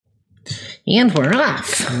And we're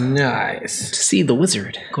off Nice. to see the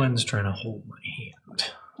wizard. Gwen's trying to hold my hand.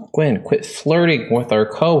 Gwen, quit flirting with our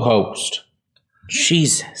co-host.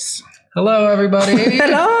 Jesus. Hello, everybody.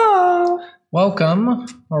 Hello. Welcome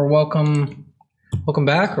back,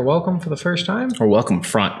 or welcome for the first time, Or welcome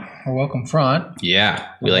front. or welcome front.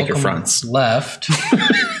 Yeah, we like your fronts. Left,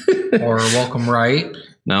 or welcome right.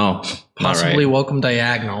 No, Possibly not right. welcome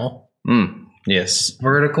diagonal. Yes.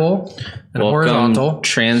 Vertical and Welcome horizontal.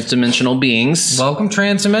 Trans-dimensional beings. Welcome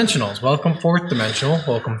transdimensionals. Welcome fourth dimensional.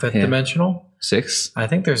 Welcome fifth dimensional. 6. I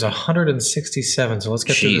think there's 167, so let's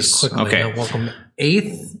get through this quickly. Okay. Welcome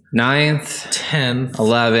 8th, 9th, 10th,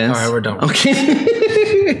 11th. All right, we're done.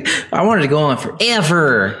 Okay. I wanted to go on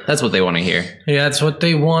forever. That's what they want to hear. Yeah, that's what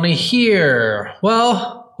they want to hear.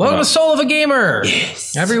 Well, welcome to Soul of a Gamer.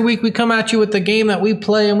 Yes. Every week we come at you with the game that we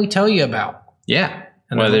play and we tell you about. Yeah.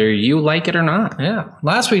 Whether you like it or not. Yeah.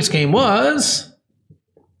 Last week's game was...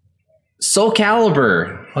 Soul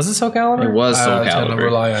Calibur. Was it Soul Calibur? It was Soul I was going Calibur. to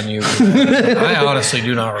rely on you. I honestly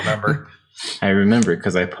do not remember. I remember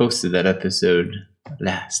because I posted that episode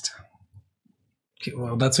last. Okay,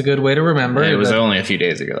 well, that's a good way to remember. It was only a few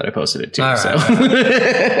days ago that I posted it too. All right. So. All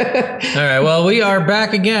right, well, we are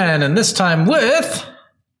back again, and this time with...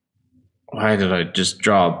 Why did I just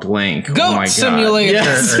draw a blank? Goat oh my Simulator. God.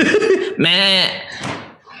 Yes. Meh.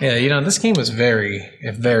 Yeah, you know, this game was very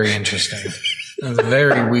interesting. It was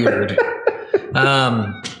very weird.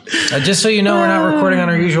 Just so you know, we're not recording on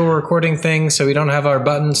our usual recording thing, so we don't have our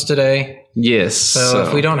buttons today. Yes. So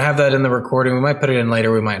if we don't have that in the recording, we might put it in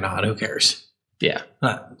later. We might not. Who cares? Yeah.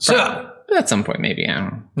 So at some point, maybe. I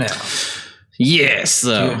don't know. now, Yes.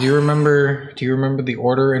 do you remember the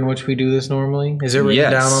order in which we do this normally? Is it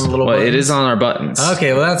written down on the little buttons? It is on our buttons.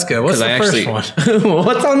 Okay, well, that's good. What's the first one?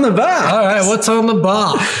 What's on the box? All right, what's on the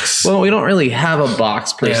box? Well, we don't really have a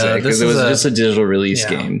box per se because it was just a digital release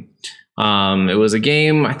game. It was a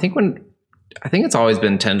game. I think it's always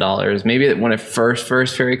been $10. Maybe when it first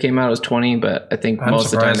Fairy came out, it was $20, but I think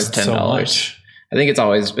most of the time it's $10. I think it's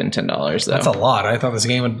always been $10 though. That's a lot. I thought this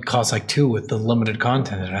game would cost like $2 with the limited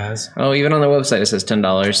content it has. Oh, even on their website it says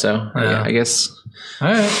 $10. So Yeah. I guess.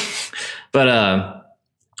 All right. But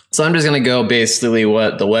so I'm just gonna go basically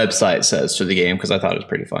what the website says for the game because I thought it was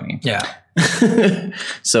pretty funny. Yeah.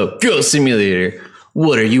 So, Goat Simulator,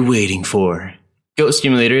 what are you waiting for? Goat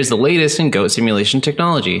Simulator is the latest in goat simulation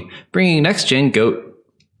technology, bringing next-gen goat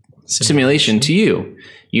simulation to you.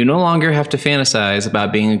 You no longer have to fantasize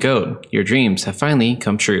about being a goat. Your dreams have finally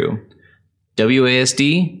come true.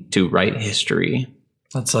 WASD to write history.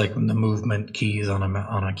 That's like the movement keys on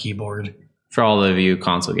a keyboard. For all of you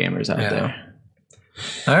console gamers out there.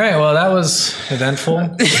 All right, well, that was eventful,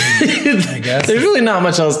 I guess. There's really not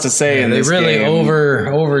much else to say in this game. They really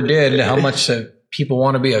overdid how much people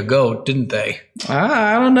want to be a goat, didn't they?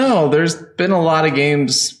 I don't know. There's been a lot of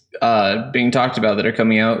games being talked about that are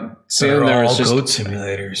coming out soon. They're all goat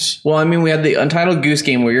simulators. Well, I mean, we have the Untitled Goose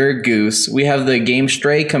Game where you're a goose. We have the game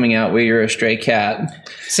Stray coming out where you're a stray cat.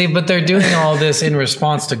 See, but they're doing all this in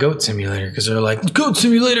response to Goat Simulator because they're like, Goat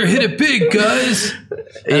Simulator hit it big, guys.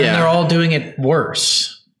 And they're all doing it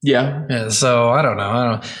worse. Yeah. So I don't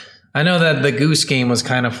know. I know that the Goose game was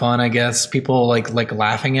kind of fun, I guess. People like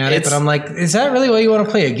laughing at it, but I'm like, is that really why you want to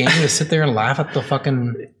play a game? To sit there and laugh at the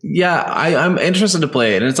fucking... Yeah, I'm interested to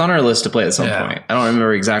play it, and it's on our list to play at some point. I don't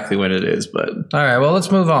remember exactly when it is, but... All right, well,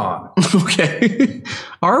 let's move on. Okay.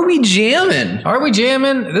 Are we jamming? Are we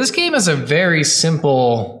jamming? This game is a very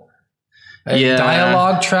simple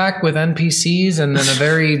dialogue track with NPCs, and then a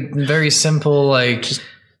very, very simple, like... just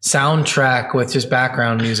soundtrack with just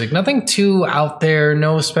background music. Nothing too out there.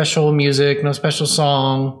 No special music. No special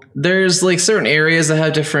song. There's like certain areas that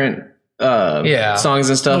have different songs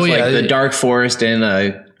and stuff. Like the Dark Forest in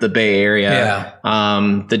the Bay Area.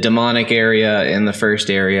 Yeah. The demonic area in the first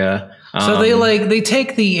area. So they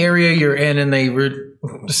take the area you're in and they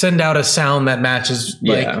send out a sound that matches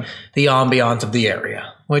like the ambiance of the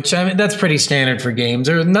area. Which, I mean, that's pretty standard for games.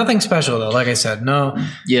 There's nothing special, though. Like I said, no.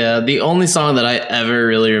 Yeah, the only song that I ever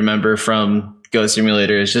really remember from Goat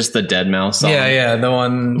Simulator is just the Dead Mouse song. Yeah, the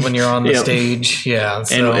one when you're on the stage. Yeah.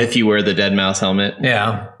 So. And if you wear the Dead Mouse helmet.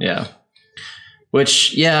 Yeah. Yeah.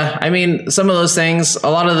 Which, I mean, some of those things, a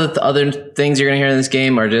lot of the other things you're going to hear in this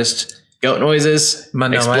game are just... goat noises,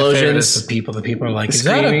 explosions. My favorite is the people are like, is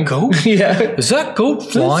screaming. That a goat? Yeah. Is that goat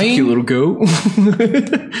flying? That's a cute little goat.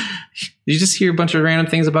 You just hear a bunch of random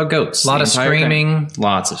things about goats. A lot of screaming.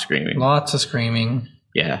 Lots of screaming. Lots of screaming.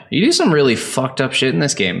 Yeah. You do some really fucked up shit in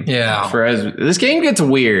this game. Yeah. This game gets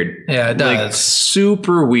weird. Yeah, it does. Like,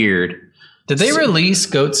 super weird. Did they release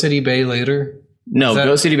Goat City Bay later? No,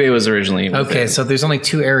 Goat City Bay was originally. Okay, so there's only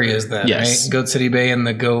two areas then, right? Goat City Bay and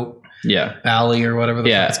the Goat... Valley or whatever the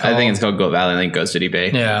fuck it's called. I think it's called Goat Valley. I think Ghost City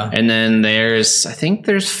Bay. Yeah. And then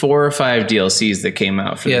there's 4 or 5 DLCs that came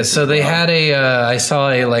out for this. So they had I saw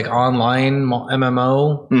a like online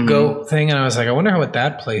MMO Goat thing, and I was like, I wonder what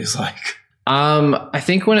that plays like. I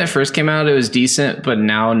think when it first came out, it was decent, but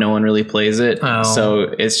now no one really plays it.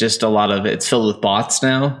 So it's just it's filled with bots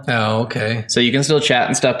now. Oh, okay. So you can still chat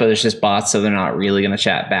and stuff, but it's just bots, so they're not really going to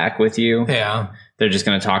chat back with you. Yeah. They're just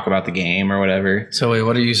going to talk about the game or whatever. So wait,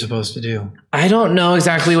 what are you supposed to do? I don't know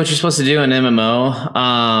exactly what you're supposed to do in MMO.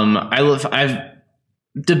 I've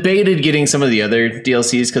debated getting some of the other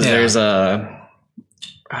DLCs because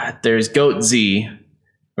there's Goat Z,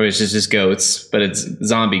 which is just goats, but it's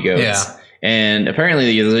zombie goats. Yeah. And apparently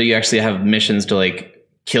you actually have missions to like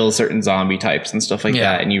kill certain zombie types and stuff like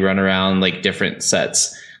that. And you run around like different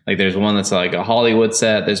sets. Like there's one that's like a Hollywood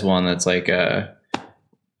set. There's one that's like a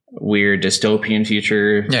weird dystopian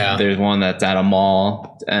future. Yeah. There's one that's at a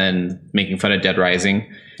mall and making fun of Dead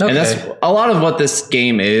Rising. Okay. And that's a lot of what this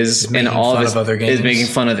game is. And all of other games. Is making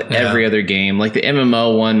fun of every other game. Like the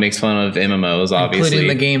MMO one makes fun of MMOs, obviously. Including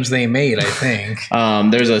the games they made, I think.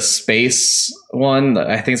 There's a space one.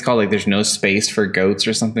 I think it's called like There's No Space for Goats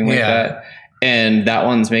or something like that. And that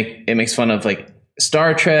one's makes fun of like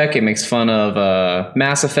Star Trek. It makes fun of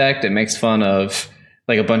Mass Effect. It makes fun of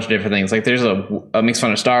like a bunch of different things. Like there's a makes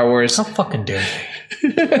fun of Star Wars. How fucking dare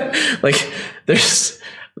they? Like there's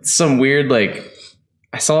some weird like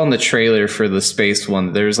I saw in the trailer for the space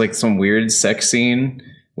one. There's like some weird sex scene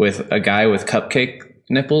with a guy with cupcake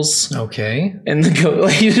nipples. Okay. And the goat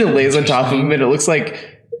like he lays on top of him, and it looks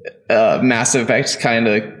like Mass Effect kind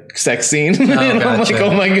of sex scene. And I'm like,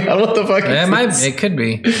 oh my god, what the fuck? It could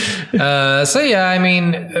be. So yeah, I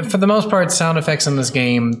mean, for the most part, sound effects in this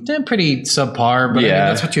game they're pretty subpar, but I mean,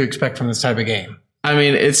 that's what you expect from this type of game. I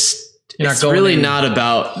mean, it's really not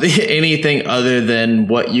about anything other than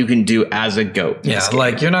what you can do as a goat. Yeah,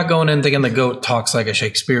 like you're not going in thinking the goat talks like a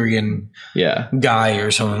Shakespearean guy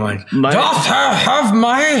or something like, doth have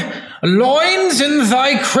my loins in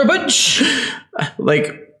thy cribbage?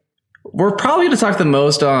 Like, we're probably going to talk the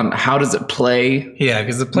most on how does it play. Yeah,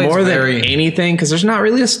 because it plays more than anything, because there's not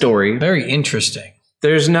really a story. Very interesting.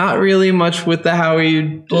 There's not really much with the how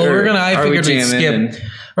you. Well, I figured we'd skip.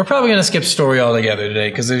 We're probably going to skip story altogether today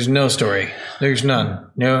because there's no story. There's none.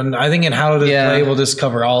 You know, I think in how does it play, we'll just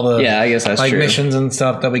cover all the I guess that's true. Missions and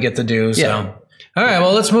stuff that we get to do. So, all right,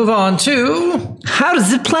 well, let's move on to how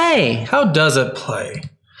does it play? How does it play?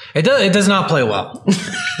 It does not play well.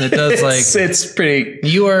 It does it's pretty.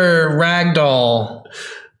 You are ragdoll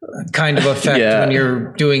kind of effect when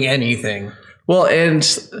you're doing anything. Well, and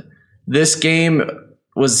this game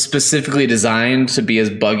was specifically designed to be as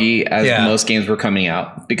buggy as most games were coming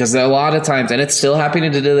out, because a lot of times, and it's still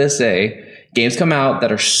happening to this day, games come out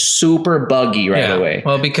that are super buggy right away.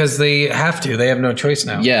 Well, because they have to. They have no choice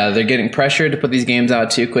now. Yeah, they're getting pressured to put these games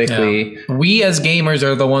out too quickly. Yeah. We as gamers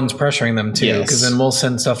are the ones pressuring them too, because then we'll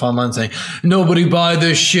send stuff online saying, nobody buy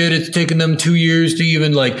this shit. It's taken them 2 years to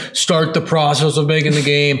even like start the process of making the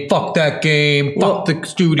game. Fuck that game. Fuck the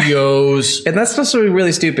studios. And that's also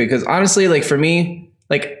really stupid, because honestly, like for me,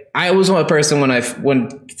 like I was one person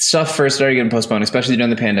when stuff first started getting postponed, especially during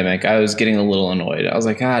the pandemic, I was getting a little annoyed. I was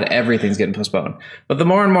like, God, everything's getting postponed. But the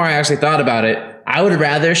more and more I actually thought about it, I would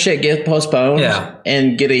rather shit get postponed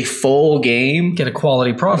and get a full game. Get a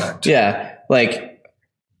quality product. Yeah. Like,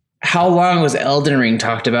 how long was Elden Ring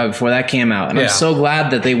talked about before that came out? And I'm so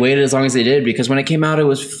glad that they waited as long as they did, because when it came out, it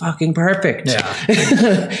was fucking perfect. Yeah.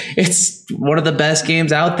 It's one of the best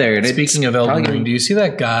games out there. And speaking of Elden Ring, do you see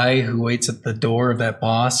that guy who waits at the door of that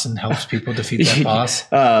boss and helps people defeat that boss?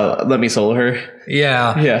 Let me solo her.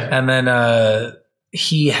 Yeah. Yeah. And then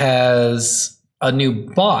he has a new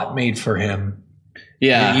bot made for him.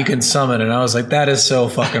 Yeah, you can summon, and I was like, that is so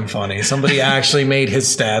fucking funny. Somebody actually made his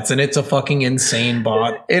stats, and it's a fucking insane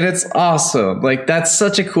bot. And it's awesome. Like, that's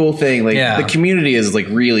such a cool thing. Like, the community is like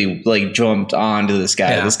really like jumped onto this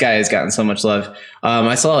guy. Yeah. This guy has gotten so much love.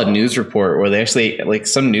 I saw a news report where they actually, like,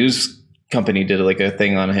 some news company did like a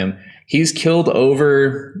thing on him. He's killed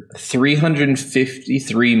over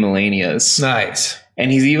 353 Millennias. Nice. And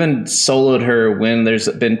he's even soloed her when there's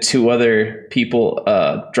been 2 other people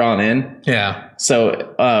drawn in. Yeah.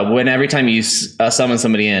 So every time you summon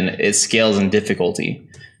somebody in, it scales in difficulty.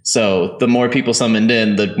 So the more people summoned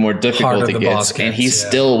in, the more difficult it gets. And he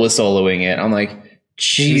still was soloing it. I'm like,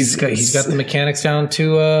 he's got the mechanics down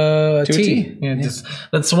to a T. Yeah,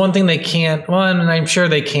 that's one thing they can't. Well, and I'm sure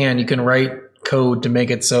they can. You can write code to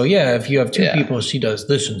make it so if you have 2 people, she does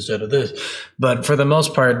this instead of this. But for the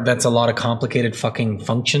most part, that's a lot of complicated fucking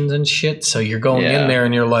functions and shit. So you're going in there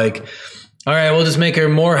and you're like, all right, we'll just make her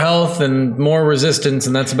more health and more resistance,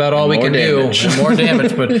 and that's about all we can do. And more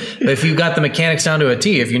damage. But if you got the mechanics down to a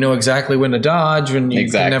T, if you know exactly when to dodge and you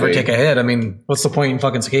can never take a hit, I mean, what's the point in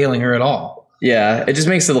fucking scaling her at all? Yeah, it just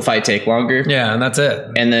makes the fight take longer. Yeah, and that's it.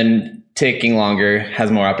 And then taking longer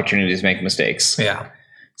has more opportunities to make mistakes. Yeah.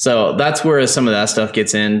 So that's where some of that stuff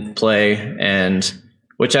gets in play, and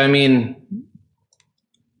which I mean,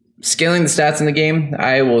 scaling the stats in the game,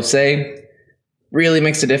 I will say, really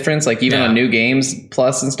makes a difference. Like even on new games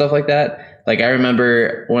plus and stuff like that. Like I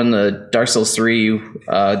remember when the Dark Souls 3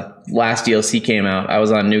 last DLC came out, I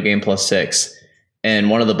was on New Game Plus 6, and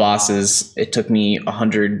one of the bosses, it took me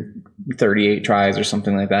 138 tries or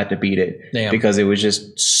something like that to beat it. Damn. Because it was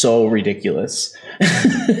just so ridiculous.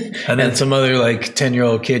 And then some other like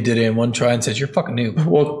 10-year-old kid did it in one try and said, "You're fucking noob."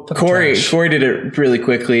 Well, Corey did it really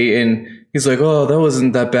quickly, and he's like, "Oh, that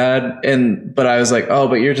wasn't that bad." But I was like, "Oh,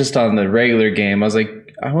 but you're just on the regular game." I was like,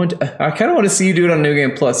 I kind of want to see you do it on New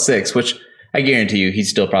Game Plus 6, which I guarantee you he'd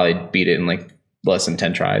still probably beat it in like less than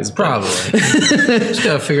 10 tries. Probably. Just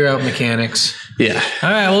gotta figure out mechanics. Yeah.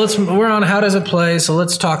 All right. Well, we're on how does it play, so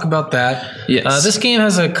let's talk about that. Yes. This game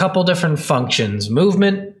has a couple different functions: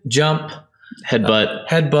 movement, jump,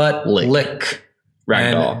 headbutt, lick,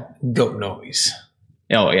 ragdoll, goat noise.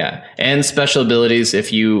 Oh yeah, and special abilities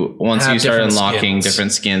if you start unlocking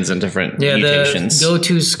different skins and different mutations. The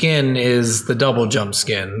go-to skin is the double jump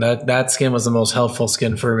skin. That skin was the most helpful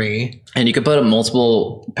skin for me. And you could put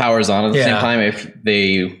multiple powers on at the same time if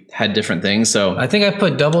they had different things. So I think I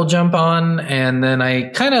put double jump on, and then I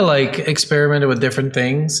kind of like experimented with different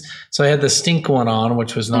things. So I had the stink one on,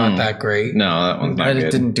 which was not that great. No, that one's not good.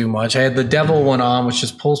 It didn't do much. I had the devil one on, which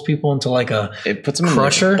just pulls people into like it puts them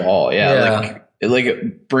crusher in like a ball. Yeah.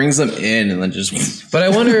 It brings them in and then just. But I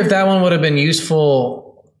wonder if that one would have been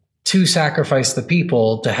useful to sacrifice the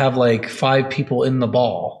people, to have like 5 people in the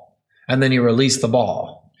ball, and then you release the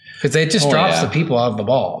ball, because it just drops the people out of the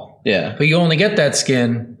ball. Yeah, but you only get that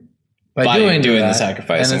skin by doing the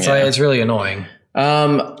sacrificing, and it's really annoying.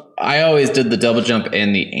 I always did the double jump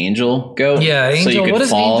and the angel go. Yeah, angel. So you could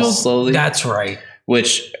fall slowly. That's right.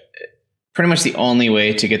 Which pretty much the only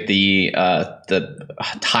way to get the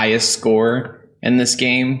highest score in this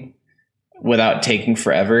game without taking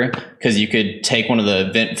forever, because you could take one of the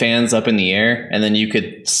vent fans up in the air and then you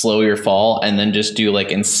could slow your fall and then just do like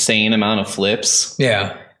insane amount of flips.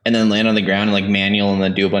 Yeah. And then land on the ground and like manual and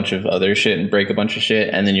then do a bunch of other shit and break a bunch of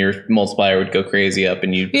shit, and then your multiplier would go crazy up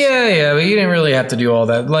and you. Yeah, but you didn't really have to do all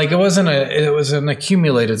that. Like it was an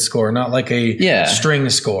accumulated score, not like a string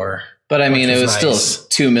score. But I mean, it was still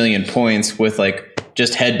 2 million points with like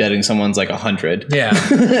just headbutting someone's like 100. Yeah.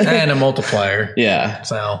 And a multiplier. Yeah.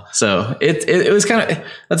 So it was kind of,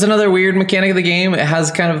 that's another weird mechanic of the game. It has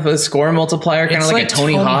kind of a score multiplier, kind of like a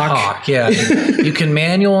Tony Hawk. Yeah. You can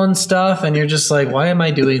manual and stuff, and you're just like, why am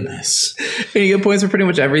I doing this? And you get points for pretty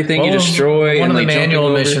much everything you destroy. One of the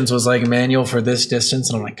manual missions was like manual for this distance,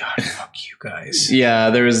 and I'm like, God, fuck you guys.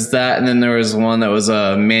 Yeah, there was that, and then there was one that was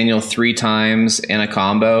a manual 3 times in a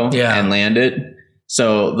combo and land it.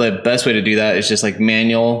 So the best way to do that is just like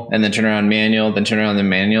manual and then turn around manual, then turn around then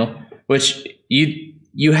manual, which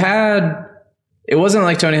you had, it wasn't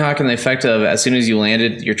like Tony Hawk in the effect of as soon as you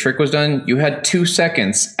landed, your trick was done. You had 2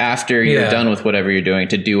 seconds after you're done with whatever you're doing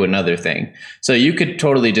to do another thing. So you could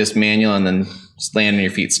totally just manual and then land on your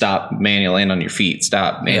feet, stop, manual, land on your feet,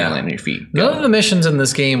 stop, manual, land on your feet. None of the missions in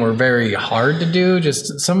this game were very hard to do.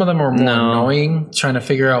 Just some of them were more annoying, trying to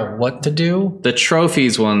figure out what to do. The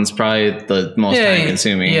trophies one's probably the most time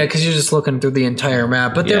consuming. Yeah, because you're just looking through the entire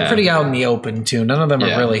map, but they're pretty out in the open too. None of them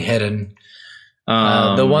are really hidden.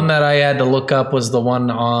 The one that I had to look up was the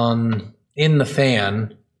one in the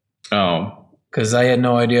fan. Oh. Because I had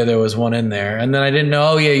no idea there was one in there. And then I didn't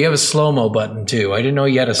know, you have a slow-mo button too. I didn't know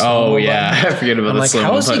you had a slow-mo button. I forget about the slow-mo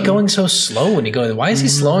button. How is he going so slow when he goes? Why is he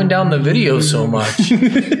slowing down the video so much?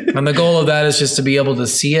 And the goal of that is just to be able to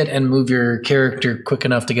see it and move your character quick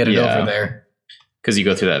enough to get it over there. Because you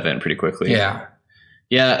go through that vent pretty quickly. Yeah.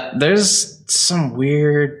 Yeah, there's some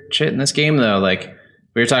weird shit in this game though. Like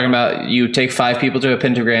we were talking about, you take 5 people to a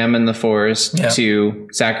pentagram in the forest to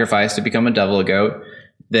sacrifice to become a devil goat.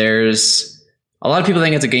 There's a lot of people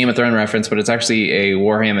think it's a Game of Thrones reference, but it's actually a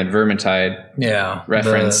Warhammer Vermintide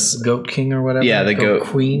reference. The Goat King or whatever. Yeah, the Goat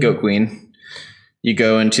Queen. You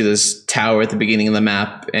go into this tower at the beginning of the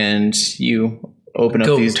map and you open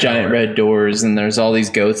up these giant red doors, and there's all these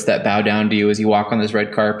goats that bow down to you as you walk on this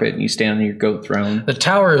red carpet and you stand on your goat throne. The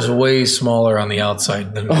tower is way smaller on the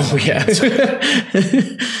outside than yeah.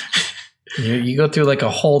 You go through like a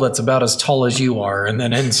hole that's about as tall as you are, and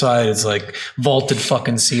then inside is like vaulted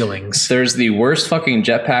fucking ceilings. There's the worst fucking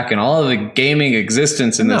jetpack in all of the gaming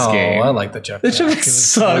existence in this game. I like the jetpack. The jetpack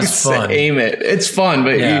sucks to aim it. It's fun,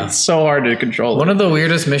 but it's so hard to control. One of the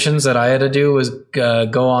weirdest missions that I had to do was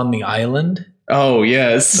go on the island. Oh,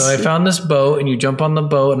 yes. So I found this boat, and you jump on the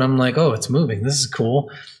boat, and I'm like, oh, it's moving. This is cool.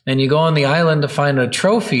 And you go on the island to find a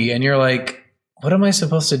trophy, and you're like, what am I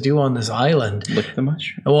supposed to do on this island? Lick the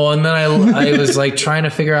mushroom. Well, and then I was like trying to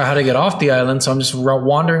figure out how to get off the island. So I'm just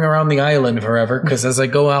wandering around the island forever. Because as I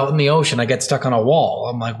go out in the ocean, I get stuck on a wall.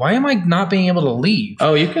 I'm like, why am I not being able to leave?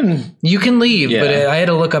 Oh, you can leave, but I had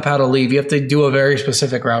to look up how to leave. You have to do a very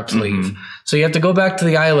specific route to leave. So you have to go back to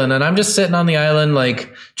the island. And I'm just sitting on the island,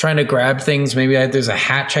 like trying to grab things. Maybe there's a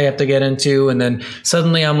hatch I have to get into. And then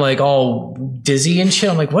suddenly I'm like all dizzy and shit.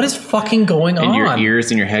 I'm like, what is fucking going on? And your ears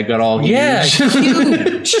and your head got all huge. Yeah.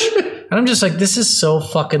 Huge. And I'm just like, this is so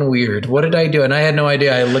fucking weird. What did I do? And I had no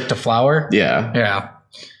idea. I licked a flower.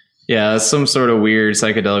 Yeah, some sort of weird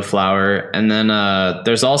psychedelic flower. And then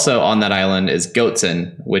there's also on that island is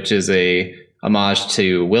Goatson, which is a homage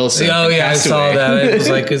to Wilson. Oh yeah, I saw that. It was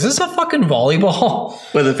like, is this a fucking volleyball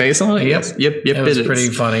with a face on it? Yep. It was pretty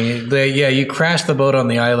funny. You crash the boat on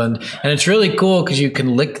the island, and it's really cool because you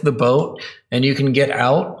can lick the boat and you can get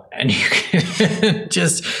out and you can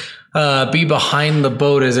just be behind the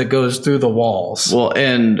boat as it goes through the walls. Well,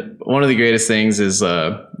 and one of the greatest things is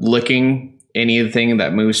licking anything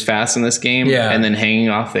that moves fast in this game, and then hanging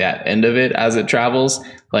off the end of it as it travels.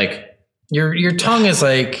 Like your tongue is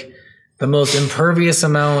like the most impervious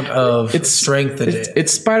amount of strength.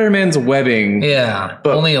 It's Spider-Man's webbing. Yeah,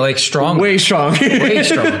 but only like stronger. Way stronger. Way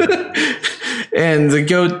stronger. And the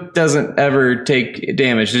goat doesn't ever take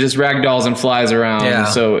damage. It just ragdolls and flies around. Yeah.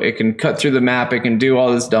 So it can cut through the map. It can do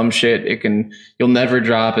all this dumb shit. You'll never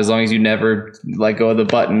drop as long as you never let go of the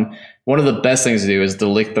button. One of the best things to do is to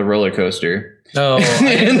lick the roller coaster. Oh,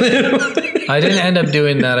 I didn't end up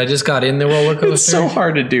doing that. I just got in the roller coaster. It's so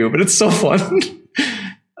hard to do, but it's so fun.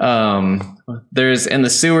 There's in the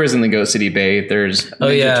sewers in the Ghost City Bay, there's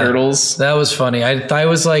Ninja Turtles. That was funny. I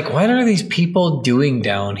was like, what are these people doing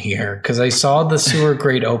down here? Because I saw the sewer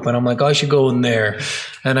grate open. I'm like, oh, I should go in there.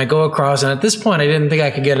 And I go across, and at this point, I didn't think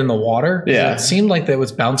I could get in the water. Yeah. It seemed like that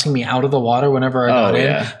was bouncing me out of the water whenever I got in.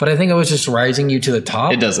 Yeah. But I think it was just rising you to the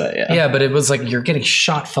top. It does that, yeah. Yeah, but it was like you're getting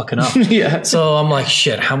shot fucking up. Yeah. So I'm like,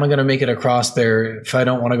 shit, how am I going to make it across there if I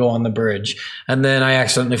don't want to go on the bridge? And then I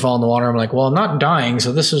accidentally fall in the water. I'm like, well, I'm not dying,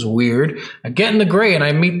 so this is weird. I get in the grate, and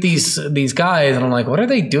I meet these guys, and I'm like, what are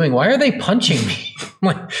they doing? Why are they punching me?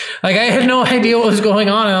 like I had no idea what was going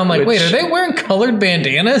on. And I'm like, wait, are they wearing colored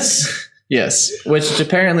bandanas? Yes, which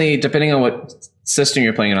apparently, depending on what system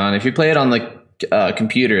you're playing it on, if you play it on the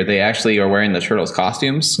computer, they actually are wearing the Turtles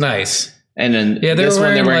costumes. Nice. And then this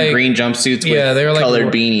one, they're wearing green jumpsuits with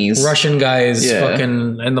colored beanies. Russian guys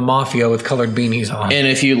fucking and the mafia with colored beanies on. And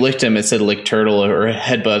if you licked them, it said lick turtle, or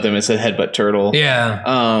headbutt them, it said headbutt turtle. Yeah.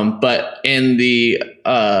 But in the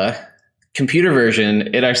computer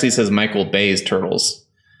version, it actually says Michael Bay's Turtles.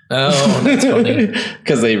 Oh, that's funny.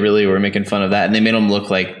 Because they really were making fun of that. And they made them look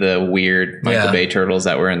like the weird Michael Bay turtles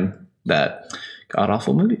that were in that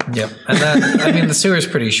god-awful movie. Yep. And that, the sewer's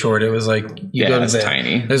pretty short. It was like, you go to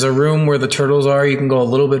tiny. There's a room where the turtles are. You can go a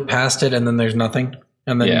little bit past it, and then there's nothing.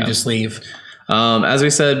 And then you just leave. As we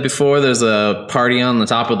said before, there's a party on the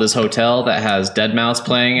top of this hotel that has Deadmau5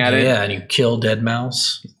 playing at it. Yeah, and you kill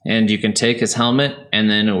Deadmau5. And you can take his helmet, and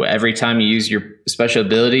then every time you use your special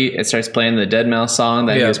ability, it starts playing the Deadmau5 song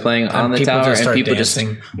that he was playing on the tower, and people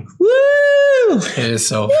dancing. Just woo! It is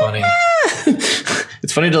so funny.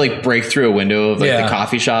 It's funny to break through a window of the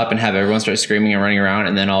coffee shop and have everyone start screaming and running around,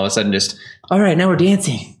 and then all of a sudden just, all right, now we're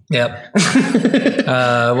dancing. Yep.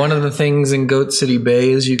 One of the things in Goat City Bay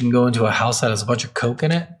is you can go into a house that has a bunch of Coke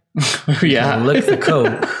in it. Yeah. Lick the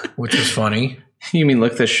Coke, which is funny. You mean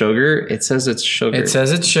lick the sugar? It says it's sugar. It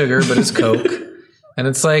says it's sugar, but it's Coke. And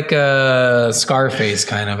it's like Scarface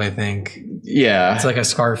kind of, I think. Yeah. It's like a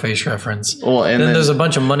Scarface reference. Well, and then there's a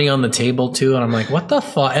bunch of money on the table too. And I'm like, what the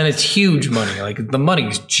fuck? And it's huge money. Like the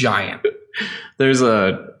money's giant. There's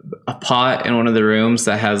a pot in one of the rooms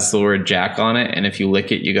that has the word Jack on it, and if you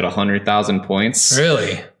lick it, you get 100,000 points.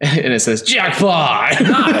 Really? And it says Jackpot.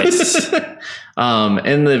 Nice.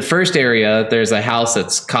 In the first area, there's a house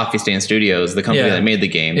that's Coffee Stand Studios, the company that made the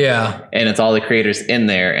game. Yeah. And it's all the creators in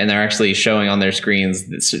there, and they're actually showing on their screens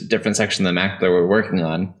this different section of the map that we're working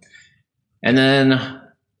on. And then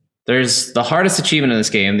there's the hardest achievement in this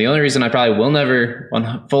game. The only reason I probably will never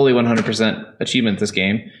fully 100% achievement this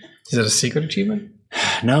game. Is it a secret achievement?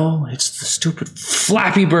 No, it's the stupid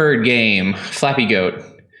Flappy Bird game. Flappy Goat.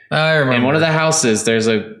 I remember. In one of the houses, there's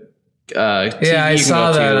a TV, I you can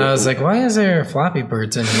saw go that to. and I was like, why is there Flappy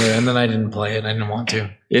Birds in here? And then I didn't play it. I didn't want to.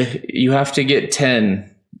 If you have to get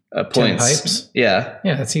 10 points. 10 pipes? Yeah.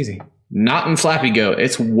 Yeah, that's easy. Not in Flappy Goat.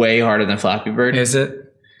 It's way harder than Flappy Bird. Is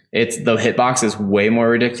it? It's the hitbox is way more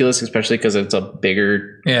ridiculous, especially because it's a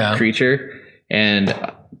bigger creature.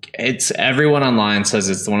 And it's everyone online says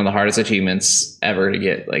it's one of the hardest achievements ever to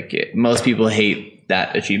get. Like most people hate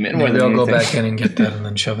that achievement. Maybe I'll go back in and get that and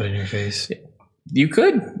then shove it in your face. You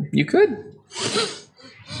could.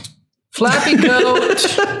 Flappy Goat.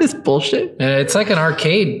 It's bullshit. It's like an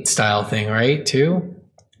arcade style thing, right? Too.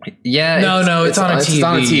 Yeah. No, it's on a TV. It's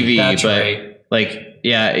on a TV, That's but right. like,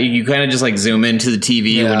 yeah, you kind of just like zoom into the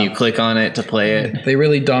TV when you click on it to play it. They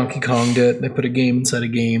really Donkey Konged it. They put a game inside a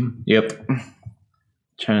game. Yep.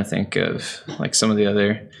 Trying to think of like some of the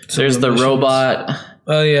other. There's the robot.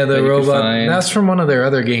 Oh yeah, the robot. That's from one of their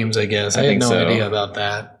other games, I guess. I had no idea about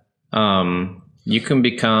that. You can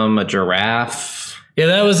become a giraffe. Yeah,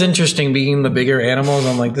 that was interesting. Being the bigger animals,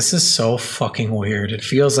 I'm like, this is so fucking weird. It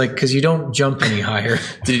feels like because you don't jump any higher.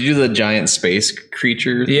 Did you do the giant space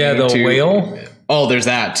creature? Yeah, the whale. Oh, there's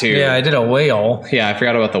that too. Yeah, I did a whale. Yeah, I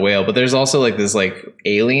forgot about the whale, but there's also like this like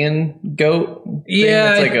alien goat.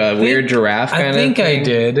 Yeah, it's like a weird giraffe kind of. I think I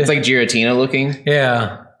did. It's like Giratina looking.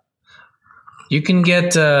 Yeah, you can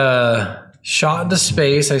get shot into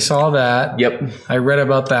space. I saw that. Yep, I read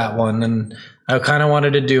about that one, and I kind of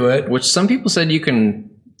wanted to do it. Which some people said you can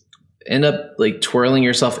end up like twirling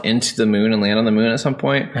yourself into the moon and land on the moon at some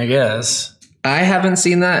point. I guess. I haven't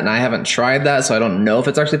seen that, and I haven't tried that, so I don't know if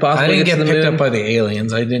it's actually possible. I didn't get picked up by the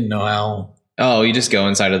aliens. I didn't know how. Oh, you just go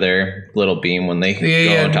inside of their little beam when they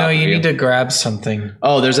go on top of you. You need to grab something.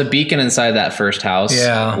 Oh, there's a beacon inside that first house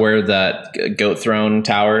where that goat throne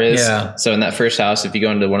tower is. Yeah. So in that first house, if you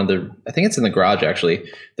go into one of the, I think it's in the garage actually,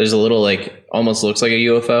 there's a little like, almost looks like a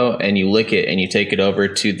UFO, and you lick it and you take it over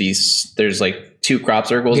to these, there's like 2 crop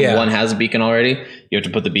circles. Yeah. One has a beacon already. You have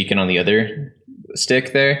to put the beacon on the other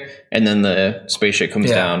stick there, and then the spaceship comes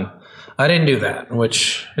down. I didn't do that,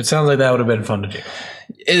 which it sounds like that would have been fun to do.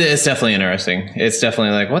 It's definitely interesting. It's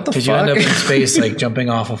definitely like, what the fuck? Because you end up in space like jumping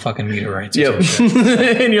off a fucking meteorite. Yep.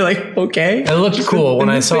 And you're like, okay. It looked cool. When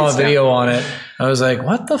I saw a video on it, I was like,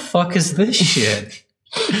 what the fuck is this shit?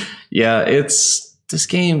 Yeah, this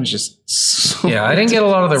game is just so I didn't get a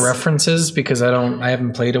lot of the references because I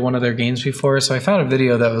haven't played one of their games before. So I found a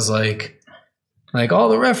video that was like all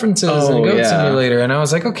the references in Goat Simulator. And I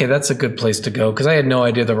was like, okay, that's a good place to go. Because I had no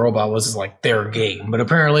idea the robot was like their game. But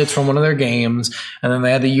apparently it's from one of their games. And then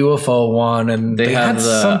they had the UFO one. And they had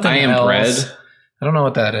the something I Am Bread. I don't know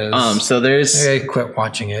what that is. So there's... I quit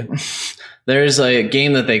watching it. There's a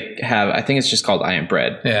game that they have. I think it's just called I Am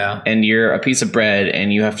Bread. Yeah. And you're a piece of bread.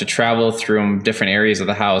 And you have to travel through different areas of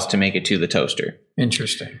the house to make it to the toaster.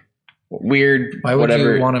 Interesting. Weird. Why would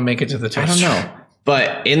you want to make it to the toaster? I don't know.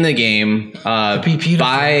 But in the game,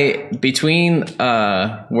 between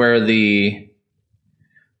where the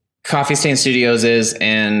Coffee Stain Studios is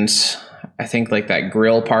and I think like that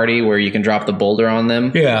grill party where you can drop the boulder on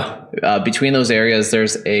them. Yeah. Between those areas,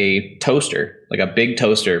 there's a toaster, like a big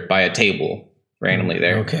toaster by a table randomly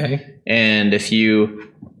there. Okay. And if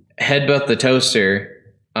you headbutt the toaster,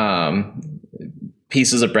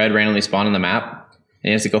 pieces of bread randomly spawn on the map.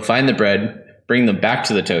 And you have to go find the bread, bring them back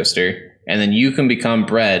to the toaster. And then you can become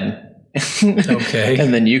bread. Okay.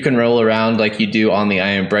 And then you can roll around like you do on the I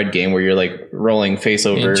Am Bread game where you're like rolling face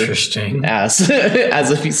over ass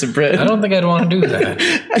as a piece of bread. I don't think I'd want to do that.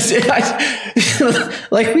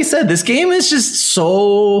 Like we said, this game is just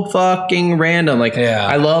so fucking random. Like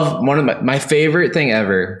I love one of my favorite thing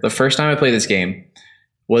ever. The first time I played this game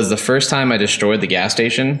was the first time I destroyed the gas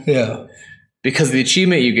station. Yeah. Because the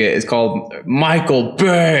achievement you get is called Michael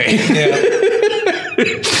Bay. Yeah.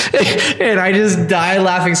 And I just died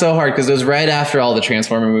laughing so hard because it was right after all the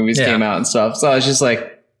Transformer movies came out and stuff. So I was just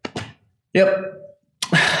like, yep.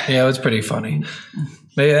 Yeah, it was pretty funny.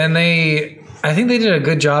 I think they did a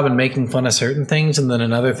good job in making fun of certain things. And then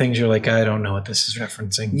in other things, you're like, I don't know what this is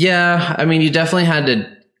referencing. Yeah. I mean, you definitely had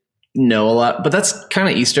to know a lot, but that's kind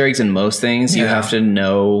of Easter eggs in most things. You have to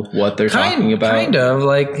know what they're talking about. Kind of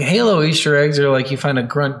like Halo Easter eggs are like you find a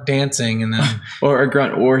grunt dancing and then or a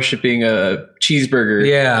grunt worshiping a cheeseburger.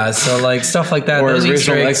 Yeah, so like stuff like that. Or those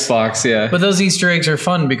original Xbox, yeah. But those Easter eggs are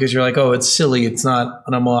fun because you're like, oh, it's silly. It's not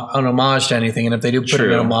an homage to anything. And if they do put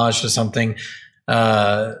an homage to something,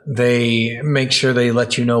 they make sure they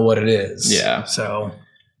let you know what it is. Yeah. So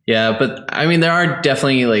yeah, but I mean, there are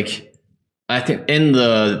definitely like. I think in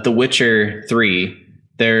the Witcher 3,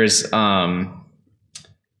 there's Tyrion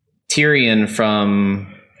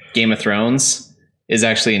from Game of Thrones is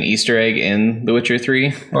actually an Easter egg in The Witcher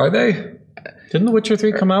 3. Are they? Didn't The Witcher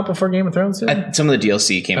 3 come out before Game of Thrones did? Some of the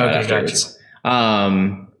DLC came out afterwards.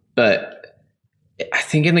 But I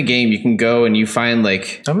think in the game you can go and you find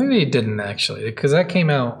like... Oh, maybe it didn't actually, because that came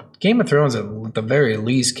out... Game of Thrones at the very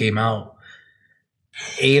least came out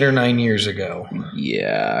 8 or 9 years ago.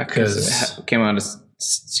 Yeah, because it came out a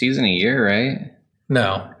season a year, right?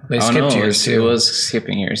 No, they skipped years too. It was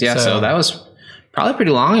skipping years. Yeah, so that was probably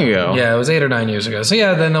pretty long ago. Yeah, it was 8 or 9 years ago. So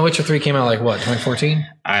yeah, then The Witcher 3 came out like what, 2014?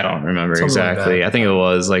 I don't remember exactly. I think it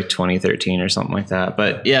was like 2013 or something like that.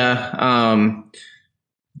 But yeah,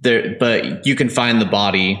 but you can find the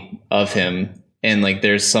body of him. And like,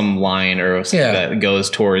 there's some line or something that goes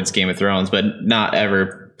towards Game of Thrones, but not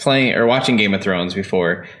ever playing or watching Game of Thrones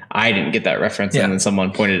before. I didn't get that reference, and then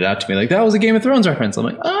someone pointed it out to me, like that was a Game of Thrones reference. I'm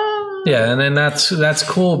like, oh, yeah, and then that's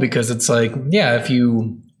cool because it's like, yeah, if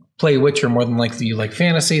you play Witcher, more than likely you like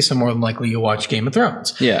fantasy, so more than likely you watch Game of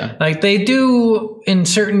Thrones. Yeah, like they do in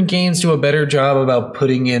certain games do a better job about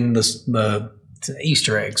putting in the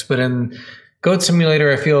Easter eggs, but in Goat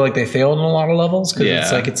Simulator, I feel like they failed on a lot of levels because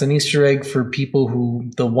it's like it's an Easter egg for people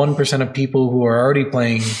the 1% of people who are already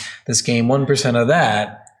playing this game, 1% of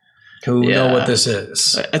that who know what this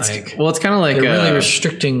is. It's kind of like they're really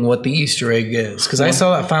restricting what the Easter egg is because I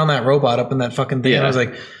found that robot up in that fucking thing and I was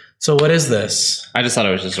like, so what is this? I just thought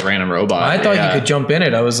it was just a random robot. I thought you could jump in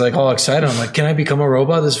it. I was like all excited. I'm like, can I become a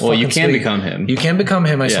robot? You can become him. You can become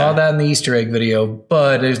him. I saw that in the Easter egg video,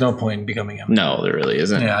 but there's no point in becoming him. No, there really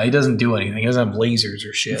isn't. Yeah, he doesn't do anything. He doesn't have lasers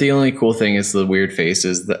or shit. The only cool thing is the weird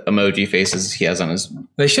faces, the emoji faces he has on his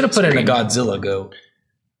They should have put in a Godzilla goat.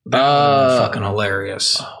 That was fucking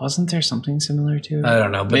hilarious. Wasn't there something similar to it? I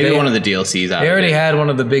don't know. But maybe one of the DLCs. They already had one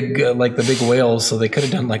of the big, the big whales, so they could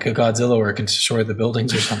have done like a Godzilla where it can destroy the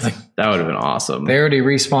buildings or something. That would have been awesome. They already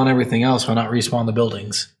respawn everything else. Why not respawn the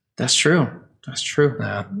buildings? That's true.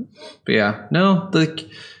 Yeah. But yeah, no.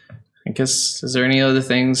 I guess, is there any other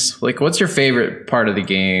things? Like, what's your favorite part of the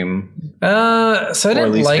game? So I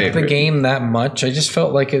didn't like the game that much. I just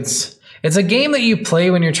felt like it's a game that you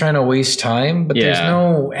play when you're trying to waste time, but there's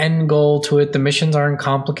no end goal to it. The missions aren't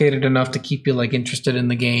complicated enough to keep you like interested in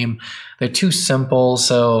the game. They're too simple.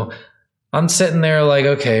 So I'm sitting there like,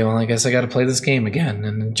 okay, well, I guess I got to play this game again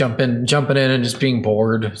and jumping in and just being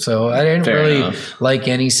bored. So I didn't like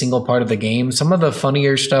any single part of the game. Some of the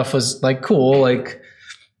funnier stuff was like cool, like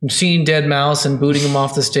seeing Dead Mouse and booting him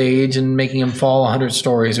off the stage and making him fall 100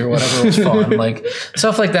 stories or whatever was fun. Like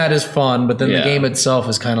stuff like that is fun, but then the game itself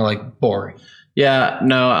is kind of like boring. Yeah,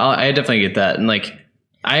 no, I definitely get that. And like,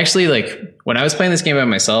 I actually like when I was playing this game by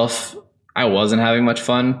myself, I wasn't having much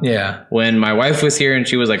fun. Yeah. When my wife was here and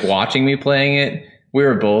she was like watching me playing it, we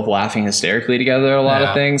were both laughing hysterically together a lot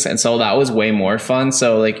of things. And so that was way more fun.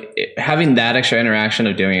 So like having that extra interaction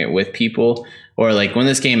of doing it with people, or like when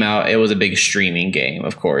this came out, it was a big streaming game,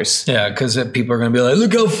 of course. Yeah, because people are going to be like,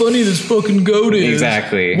 look how funny this fucking goat is.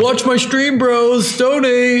 Exactly. Watch my stream, bros.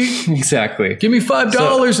 Donate. Exactly. Give me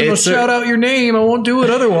 $5 and I'll shout out your name. I won't do it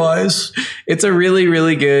otherwise. It's a really,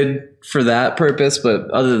 really good for that purpose. But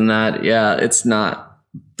other than that, it's not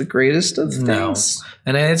the greatest of things.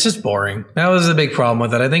 And it's just boring. That was a big problem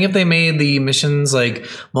with it. I think if they made the missions like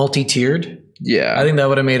multi-tiered, I think that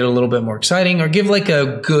would have made it a little bit more exciting, or give like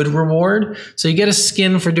a good reward. So you get a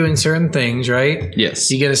skin for doing certain things, right?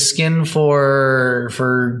 Yes. You get a skin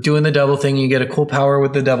for doing the devil thing. You get a cool power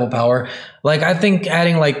with the devil power. Like I think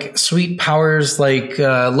adding like sweet powers like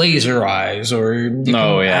laser eyes, or you can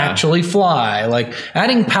actually fly. Like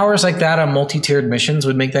adding powers like that on multi-tiered missions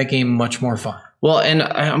would make that game much more fun. Well, and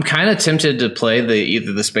I'm kind of tempted to play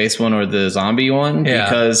either the space one or the zombie one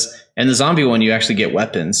because in the zombie one you actually get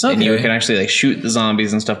weapons and you can actually like shoot the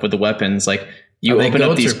zombies and stuff with the weapons. Like you open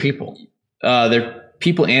up these people. They're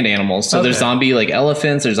people and animals. So there's zombie like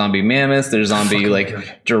elephants, there's zombie mammoths, there's zombie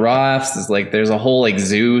like giraffes. There's a whole like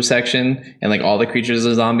zoo section and like all the creatures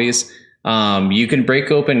are zombies. You can break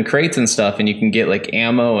open crates and stuff and you can get like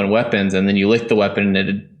ammo and weapons, and then you lick the weapon and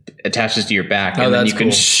it attaches to your back and then you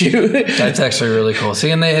can shoot. That's actually really cool.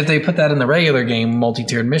 See, and if they put that in the regular game,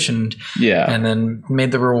 multi-tiered mission, and then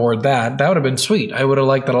made the reward that would have been sweet. I would have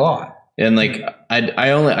liked that a lot. And like I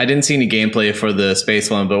didn't see any gameplay for the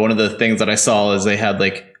space one, but one of the things that I saw is they had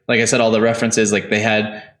like I said, all the references, like they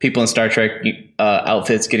had people in Star Trek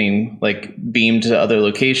outfits getting like beamed to other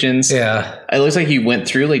locations. Yeah. It looks like he went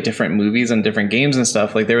through like different movies and different games and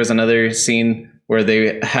stuff. Like there was another scene where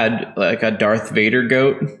they had like a Darth Vader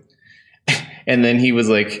goat and then he was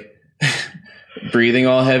like breathing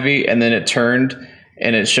all heavy, and then it turned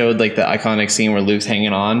and it showed like the iconic scene where Luke's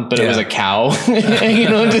hanging on, but it was a cow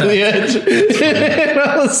hanging onto the edge. And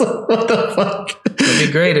I was like, what the fuck? It'd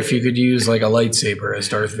be great if you could use like a lightsaber as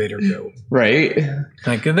Darth Vader go. Right?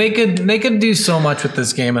 Like they could do so much with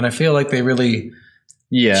this game, and I feel like they really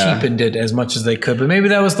cheapened it as much as they could. But maybe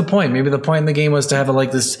that was the point. Maybe the point in the game was to have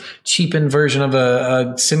like this cheapened version of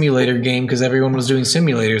a simulator game because everyone was doing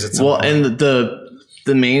simulators at some point. And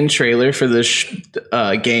the main trailer for this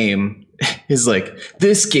game is like,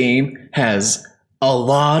 this game has a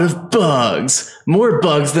lot of bugs, more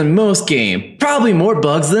bugs than most game, probably more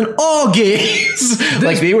bugs than all games.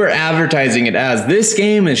 Like they were advertising it as, this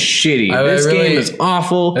game is shitty. This game is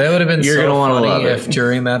awful. That would have been You're so gonna want to funny love if it.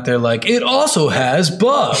 during that they're like, it also has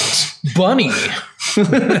bugs, bunny.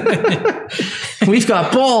 We've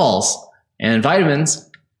got balls and vitamins,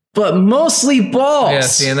 but mostly balls. Yeah,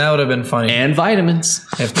 see, and that would have been funny and vitamins.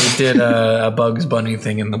 if they did a Bugs Bunny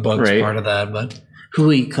thing in the bugs part of that. But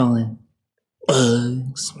who are you calling?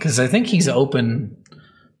 Bugs. Because I think he's open.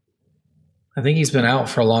 I think he's been out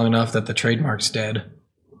for long enough that the trademark's dead.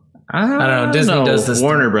 I don't know. Disney does this.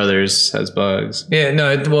 Warner Brothers has bugs. Yeah,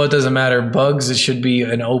 no. It doesn't matter. Bugs, it should be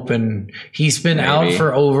an open. He's been out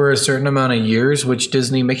for over a certain amount of years, which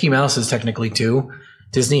Mickey Mouse is technically too.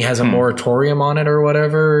 Disney has a moratorium on it or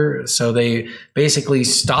whatever. So they basically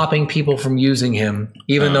stopping people from using him,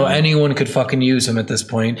 even though anyone could fucking use him at this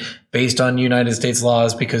point based on United States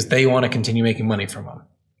laws because they want to continue making money from him.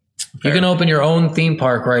 Fair. You can open your own theme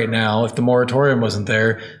park right now if the moratorium wasn't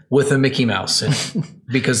there with a Mickey Mouse in it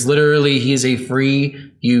because literally he's a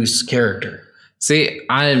free use character. See,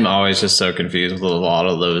 I'm always just so confused with a lot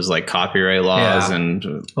of those like copyright laws and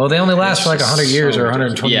they only last for like 100 years or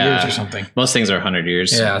 120 years or something. Most things are 100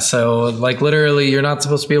 years. Yeah, so like literally you're not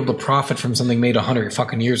supposed to be able to profit from something made 100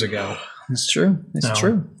 fucking years ago. It's true. It's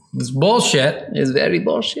true. It's bullshit. It's very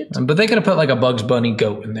bullshit. But they could have put like a Bugs Bunny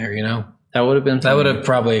goat in there, you know? That would have been That would have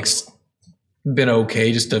probably been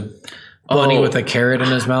okay, just a bunny with a carrot in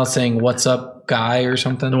his mouth saying, "What's up, guy?" or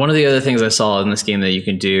something. One of the other things I saw in this game that you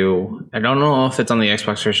can do, I don't know if it's on the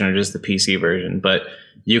Xbox version or just the PC version, but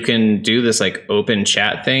you can do this like open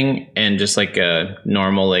chat thing and just like a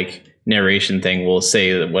normal like narration thing will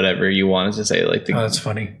say whatever you want it to say. Like that's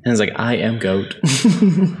funny. And it's like, I am goat.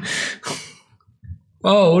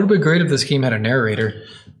 Oh, it would have been great if this game had a narrator.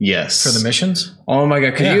 Yes. For the missions? Oh my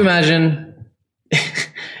God. Could you imagine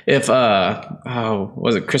if,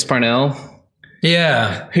 was it Chris Parnell?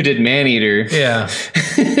 Yeah. Who did Maneater? Yeah.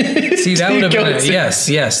 See, that would have been,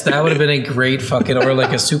 yes. That would have been a great fucking, or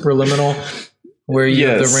like a superliminal where you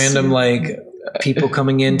have the random like people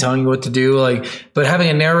coming in telling you what to do. Like, but having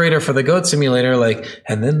a narrator for the goat simulator, like,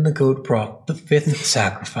 and then the goat brought the 5th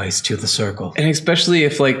sacrifice to the circle. And especially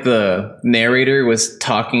if like the narrator was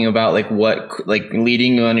talking about like what, like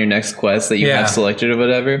leading you on your next quest that you have selected or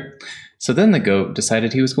whatever. So then the goat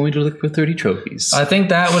decided he was going to look for 30 trophies. I think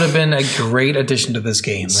that would have been a great addition to this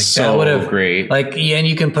game. Like that would have great. Like, and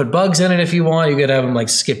you can put bugs in it if you want. You could have them like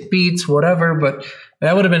skip beats, whatever. But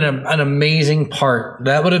that would have been an amazing part.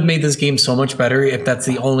 That would have made this game so much better if that's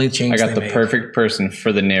the only change. I got the perfect person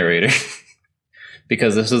for the narrator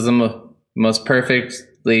because this is the most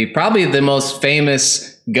perfectly, probably the most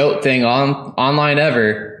famous goat thing online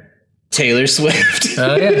ever. Taylor Swift.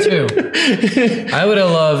 Yeah, too.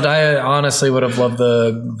 I honestly would have loved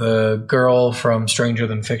the girl from Stranger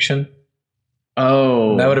Than Fiction.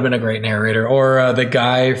 Oh. That would have been a great narrator. Or the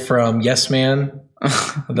guy from Yes Man.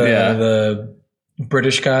 The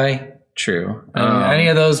British guy. True. Any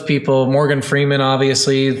of those people. Morgan Freeman,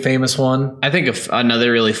 obviously, famous one. I think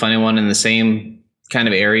another really funny one in the same kind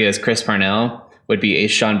of area as Chris Parnell would be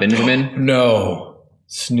Ace Sean Benjamin. No.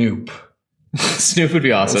 Snoop. Snoop would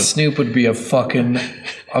be awesome. Snoop would be a fucking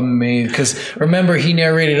amazing. Because remember, he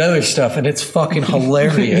narrated other stuff, and it's fucking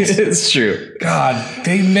hilarious. It's true. God,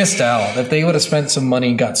 they missed out. If they would have spent some money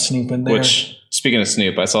and got Snoop in there. Which, speaking of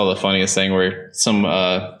Snoop, I saw the funniest thing where some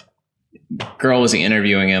girl was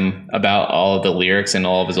interviewing him about all of the lyrics and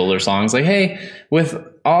all of his older songs. Like, hey, with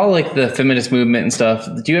all like the feminist movement and stuff,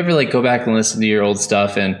 do you ever like go back and listen to your old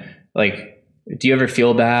stuff and like? Do you ever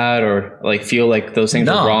feel bad or like feel like those things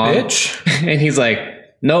are wrong? Bitch. And he's like,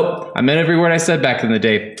 nope, I meant every word I said back in the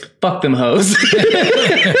day. Fuck them hoes. And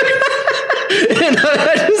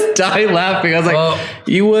I just died laughing. I was like,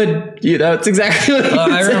 that's exactly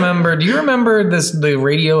what I remember. Do you remember the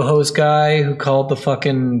radio host guy who called the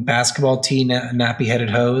fucking basketball team nappy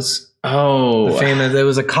headed hose? Oh, the famous. There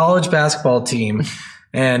was a college basketball team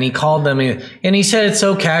And he called them, and he said it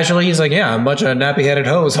so casually. He's like, "Yeah, a bunch of nappy-headed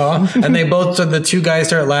hoes, huh?" And they both, the two guys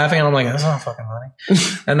start laughing. And I'm like, "That's not fucking funny."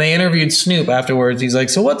 And they interviewed Snoop afterwards. He's like,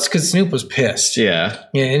 "So what's?" Because Snoop was pissed. Yeah.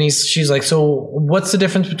 And she's like, "So what's the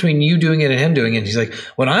difference between you doing it and him doing it?" And he's like,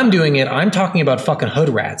 "When I'm doing it, I'm talking about fucking hood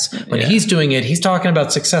rats. When he's doing it, he's talking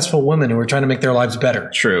about successful women who are trying to make their lives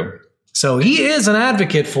better." True. So he is an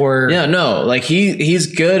advocate for... Yeah, no, like he's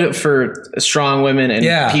good for strong women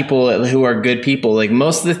and people who are good people. Like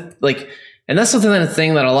most of the, like, and that's something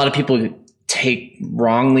that a lot of people take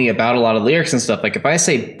wrongly about a lot of lyrics and stuff. Like if I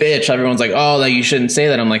say bitch, everyone's like, "Oh, like you shouldn't say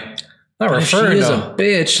that." I'm like, not referring she is to a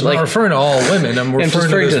bitch. I'm not referring to all women. I'm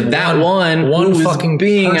referring to that one fucking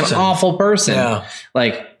being person. an awful person. Yeah.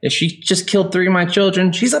 Like if she just killed 3 of my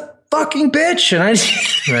children, she's a fucking bitch, and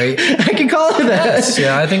I can call her that. Yes.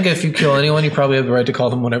 Yeah, I think if you kill anyone, you probably have the right to call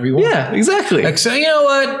them whatever you want. Yeah, exactly. Like, so you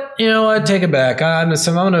know what? Take it back. I'm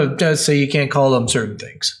gonna say you can't call them certain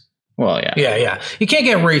things. Well, yeah. Yeah. You can't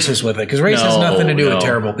get racist with it because race has nothing to do with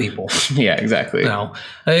terrible people. Yeah, exactly. No.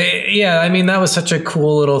 I mean, that was such a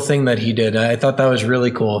cool little thing that he did. I thought that was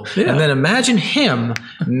really cool. Yeah. And then imagine him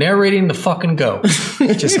narrating the fucking goat.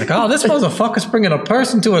 Just like, "Oh, this motherfucker's bringing a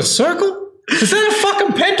person to a circle? Is that a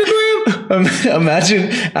fucking pentagram?" Imagine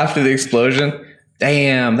after the explosion.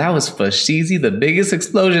 Damn, that was for cheesy, the biggest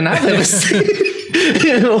explosion I've ever seen.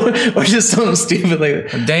 or just something stupid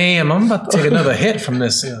like that. Damn, I'm about to take another hit from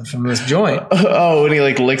this joint. Oh, when he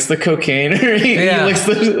like licks the cocaine, or he licks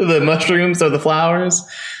the mushrooms or the flowers.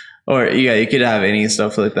 Or you could have any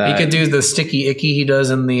stuff like that. He could do the sticky icky he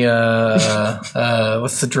does in the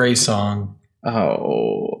what's the Dre song?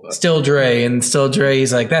 Oh, Still Dre, and Still Dre,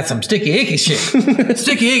 he's like, "That's some sticky icky shit."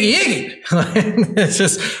 Sticky icky. It's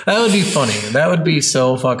just, that would be funny. That would be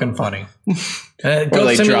so fucking funny. Goat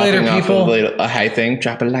like Simulator people, off of a high thing,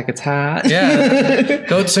 drop it like it's hot. Yeah.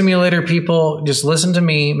 Goat Simulator people, just listen to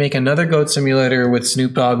me make another Goat Simulator with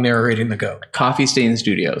Snoop Dogg narrating the goat. Coffee Stain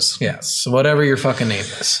Studios. Yes, whatever your fucking name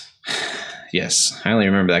is. Yes, I only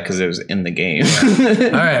remember that because it was in the game.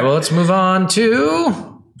 All right, well, let's move on to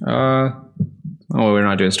we're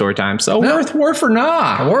not doing story time. So Worf or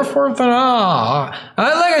nah? Worf or nah?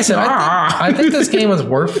 Like I said, I think this game was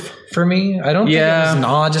Worf for me. I don't think it was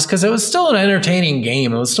nah, just because it was still an entertaining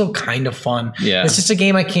game. It was still kind of fun. Yeah, it's just a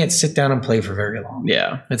game I can't sit down and play for very long.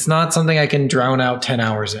 Yeah, it's not something I can drown out 10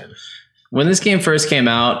 hours in. When this game first came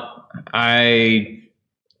out, I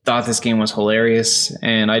thought this game was hilarious,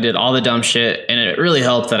 and I did all the dumb shit, and it really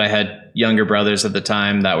helped that I had younger brothers at the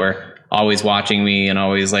time that were always watching me and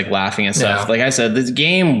always like laughing and stuff. Like I said, this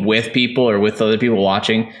game with people or with other people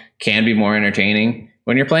watching can be more entertaining.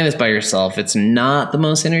 When you're playing this by yourself, it's not the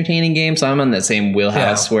most entertaining game. So I'm on that same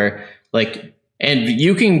wheelhouse where like, and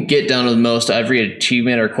you can get done with most every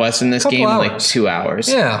achievement or quest in this game in like 2 hours.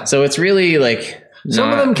 Yeah. So it's really like,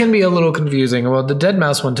 some of them can be a little confusing. Well, the Dead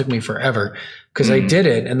Mouse one took me forever because I did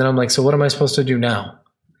it. And then I'm like, so what am I supposed to do now?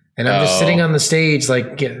 And I'm just sitting on the stage,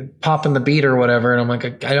 like popping the beat or whatever. And I'm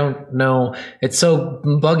like, I don't know. It's so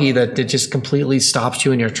buggy that it just completely stops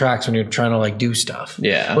you in your tracks when you're trying to like do stuff.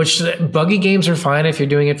 Yeah. Which buggy games are fine if you're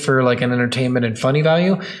doing it for like an entertainment and funny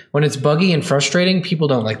value. When it's buggy and frustrating, people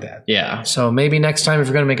don't like that. Yeah. So maybe next time if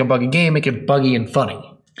you're going to make a buggy game, make it buggy and funny.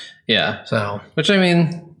 Yeah. So, which I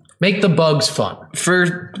mean, make the bugs fun.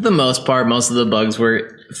 For the most part, most of the bugs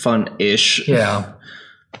were fun-ish. Yeah.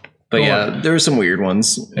 But yeah, there were some weird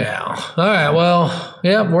ones. Yeah. All right. Well,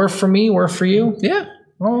 yeah, Worf for me, Worf for you. Yeah.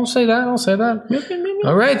 I'll say that.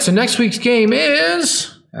 All right. So next week's game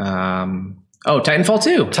is... Titanfall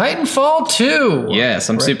 2. Titanfall 2. Yes,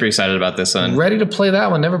 I'm super excited about this one. Ready to play that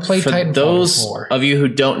one. Never played Titanfall before. Of you who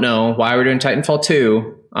don't know why we're doing Titanfall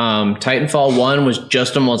 2, Titanfall 1 was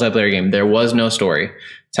just a multiplayer game. There was no story.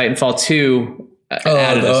 Titanfall 2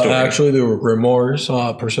 added a story. Actually, there were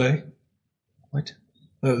grimoires, per se. What?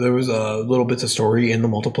 There was little bits of story in the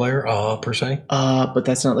multiplayer, per se. But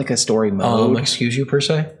that's not like a story mode. Excuse you, per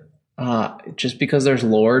se? Just because there's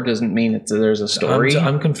lore doesn't mean there's a story.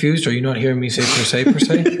 I'm confused. Are you not hearing me say per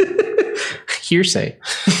se? Hearsay.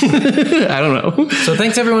 I don't know. So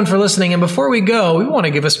thanks everyone for listening. And before we go, we want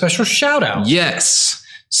to give a special shout out. Yes.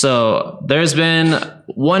 So there's been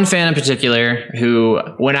one fan in particular who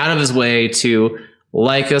went out of his way to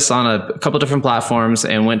like us on a couple different platforms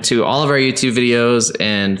and went to all of our YouTube videos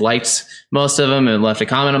and liked most of them and left a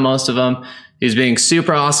comment on most of them. He was being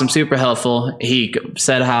super awesome, super helpful. He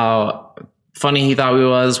said how funny he thought we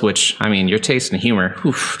was, which, I mean, your taste in humor.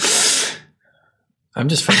 Oof. I'm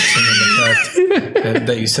just focusing on the fact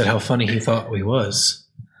that you said how funny he thought we was.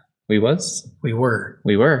 We was? We were.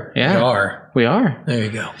 We were. Yeah. We are. We are. There you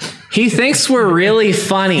go. He thinks we're really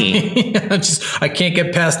funny. I can't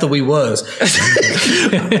get past the we was.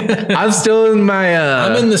 I'm still in my...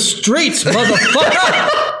 I'm in the streets,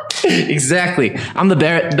 motherfucker. Exactly. I'm the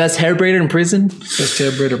best hair braider in prison. Best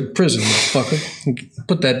hair braider in prison, motherfucker.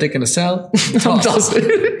 Put that dick in a salad.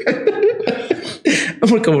 I'm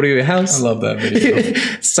gonna come over to your house. I love that video.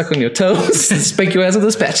 Suck on your toes. Spank your ass with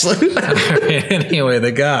a spatula. Anyway,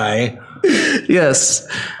 the guy. Yes.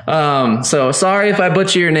 So sorry if I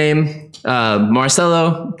butcher your name.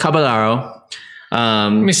 Marcelo Caballero. Let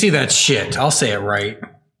me see that shit. I'll say it right.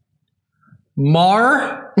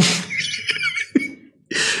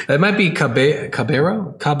 It might be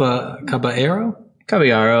Caballero? Caballero,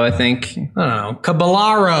 I think. I don't know.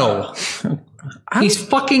 Caballero. He's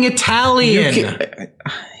fucking Italian.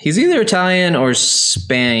 He's either Italian or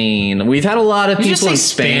Spain. We've had a lot of people in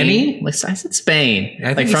Spain. I said Spain.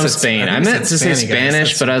 Like from Spain. I meant to say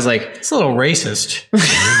Spanish, but I was like... It's a little racist.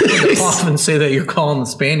 You often say that you're calling the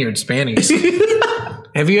Spaniards Spanies.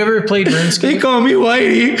 Have you ever played RuneScape? They call me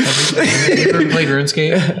Whitey. Have you ever played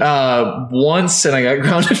RuneScape? Once, and I got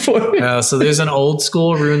grounded for it. So there's an old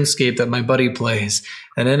school RuneScape that my buddy plays.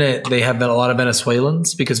 And in it, they have a lot of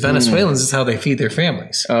Venezuelans because Venezuelans is how they feed their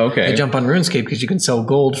families. Oh, okay. They jump on RuneScape because you can sell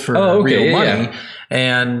gold for real money. Yeah.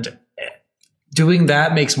 And doing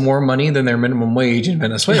that makes more money than their minimum wage in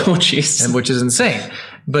Venezuela. Oh, jeez. And which is insane.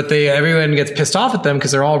 But everyone gets pissed off at them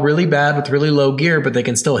because they're all really bad with really low gear, but they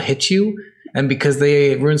can still hit you. And because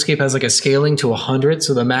RuneScape has like a scaling to 100,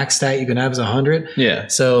 so the max stat you can have is 100. Yeah.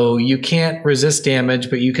 So you can't resist damage,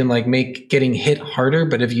 but you can like make getting hit harder.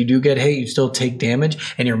 But if you do get hit, you still take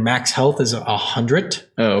damage, and your max health is 100.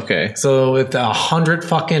 Oh, okay. So if 100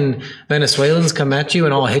 fucking Venezuelans come at you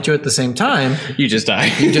and all hit you at the same time, you just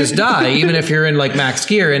die. You just die, even if you're in like max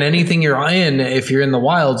gear. And anything you're in, if you're in the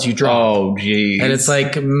wilds, you drop. Oh, geez. And it's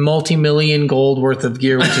like multi-million gold worth of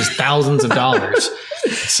gear, which is thousands of dollars.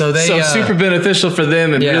 So super beneficial for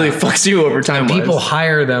them and really fucks you over time. People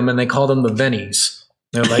hire them and they call them the Vennies.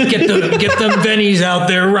 They're like, get them Vennies out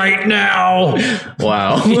there right now.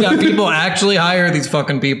 Wow. Yeah, people actually hire these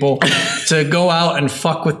fucking people to go out and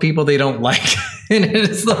fuck with people they don't like. And it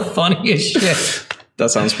is the funniest shit. That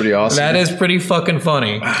sounds pretty awesome. That is pretty fucking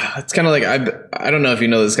funny. It's kind of like, I don't know if you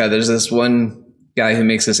know this guy. There's this one guy who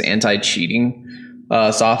makes this anti-cheating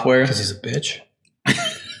software. Because he's a bitch.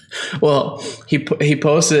 Well, he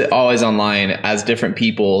posts it always online as different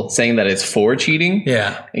people saying that it's for cheating.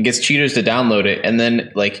 Yeah. It gets cheaters to download it. And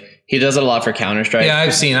then like he does it a lot for Counter-Strike. Yeah,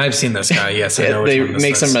 I've seen this guy. Yes, I know. They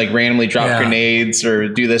make some like randomly drop grenades or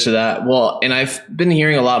do this or that. Well, and I've been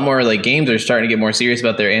hearing a lot more like games are starting to get more serious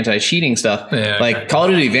about their anti-cheating stuff. Yeah, like Call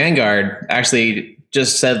of Duty Vanguard actually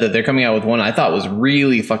just said that they're coming out with one I thought was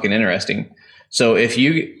really fucking interesting. So if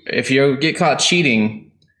you get caught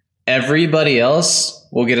cheating, everybody else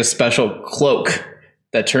will get a special cloak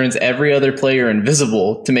that turns every other player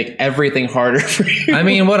invisible to make everything harder for you. I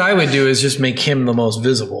mean, what I would do is just make him the most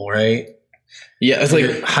visible, right? Yeah, it's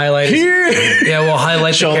like highlight. Yeah, we'll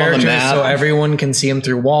highlight the characters so everyone can see him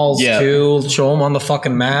through walls too. Show him on the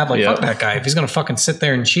fucking map. Like fuck that guy if he's gonna fucking sit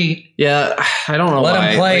there and cheat. Yeah, I don't know.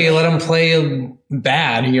 Let him play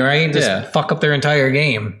bad. You right? Just fuck up their entire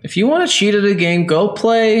game. If you want to cheat at a game, go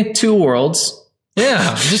play Two Worlds.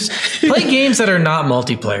 Yeah, just play games that are not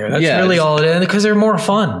multiplayer. That's really all it is because they're more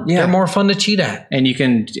fun. Yeah. They're more fun to cheat at. And you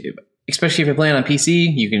can, especially if you're playing on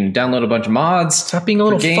PC, you can download a bunch of mods. Stop being a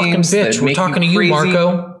little fucking bitch. We're talking to you,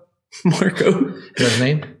 Marco. Marco. Is that his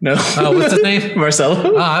name? No. Oh, what's his name?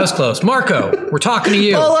 Marcelo. I was close. Marco, we're talking to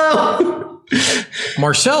you. Hello.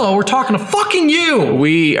 Marcelo, we're talking to fucking you.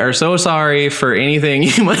 We are so sorry for anything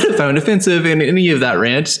you might have found offensive in any of that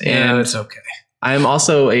rant. And it's okay. I am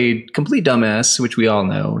also a complete dumbass, which we all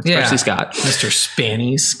know, especially Scott. Mr.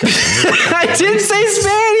 Spannies. I didn't say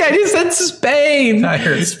Spanny. I just said Spain. I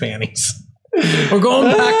heard Spannies. We're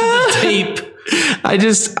going back to the tape. I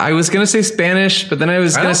was going to say Spanish, but then I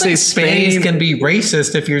was going to say Spain. Spanish can be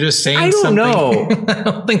racist if you're just saying something. I don't know. I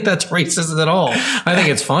don't think that's racist at all. I think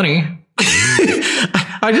it's funny.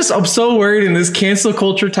 I'm so worried in this cancel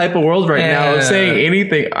culture type of world right now of saying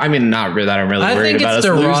anything. I mean, not really that I'm really worried about us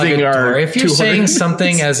losing our. If you're saying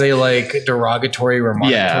something as a like derogatory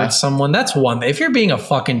remark towards someone, that's one. If you're being a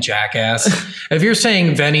fucking jackass, if you're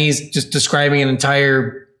saying Venny's just describing an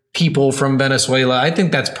entire people from Venezuela. I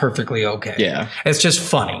think that's perfectly okay. Yeah. It's just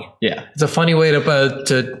funny. Yeah. It's a funny way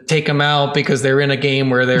to take them out because they're in a game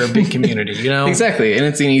where they're a big community, you know? Exactly. And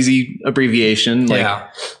it's an easy abbreviation. Like,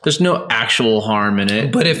 there's no actual harm in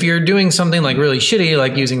it. But if you're doing something like really shitty,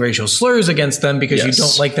 like using racial slurs against them because you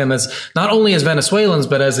don't like them as not only as Venezuelans,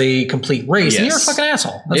 but as a complete race, then you're a fucking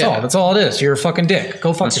asshole. That's all. That's all it is. You're a fucking dick.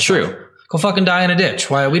 Go fuck yourself. True. Go fucking die in a ditch.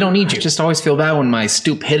 Why? We don't need you. I just always feel bad when my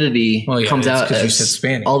stupidity comes out as you said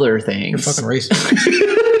Spanish. Other things. You're fucking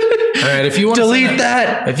racist. All right, if you want delete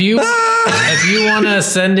that. If you want to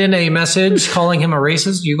send in a message calling him a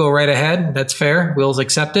racist, you go right ahead. That's fair. We'll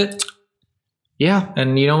accept it. Yeah.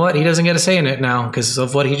 And you know what? He doesn't get a say in it now because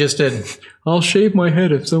of what he just did. I'll shave my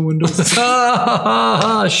head if someone does.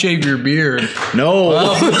 Shave your beard. No.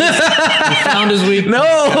 Well, he found his weakness.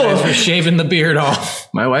 No. For shaving the beard off.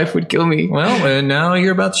 My wife would kill me. Well, and now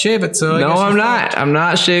you're about to shave it. So no, I'm not. I'm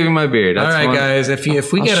not shaving my beard. That's all right, guys. If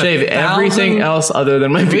we get shave everything else other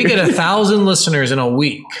than my beard. If we get 1,000 listeners in a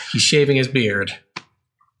week, he's shaving his beard.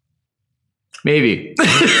 Maybe.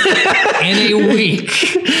 In a week.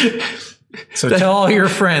 So tell all your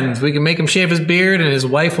friends. We can make him shave his beard, and his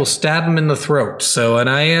wife will stab him in the throat. So, and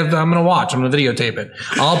I'm gonna watch. I'm gonna videotape it.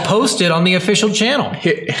 I'll post it on the official channel.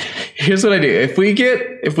 Here's what I do. If we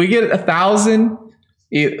get 1,000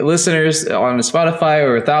 listeners on Spotify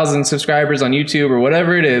or 1,000 subscribers on YouTube or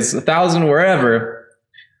whatever it is, 1,000 wherever,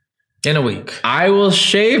 in a week, I will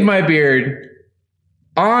shave my beard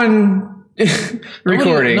on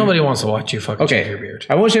recording. Nobody wants to watch you fucking shave your beard.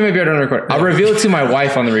 I won't shave my beard on recording. I'll reveal it to my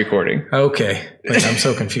wife on the recording. Okay. Wait, I'm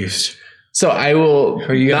so confused. So I will.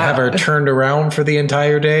 Are you gonna have her turned around for the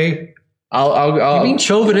entire day? I'll you mean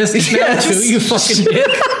chauvinistic now too, you fucking dick?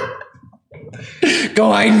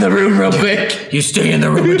 Go hide in the room real quick. You stay in the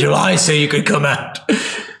room until I say you can come out.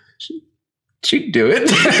 She'd do it.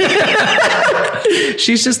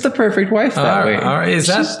 She's just the perfect wife that way. All right. Is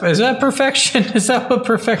that perfection? Is that what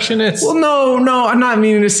perfection is? Well, no, I'm not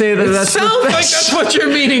meaning to say that. That sounds like that's what you're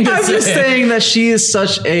meaning to say. I'm just saying that she is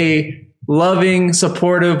such a loving,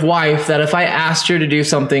 supportive wife that if I asked her to do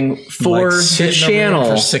something for the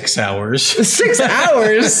channel for 6 hours, 6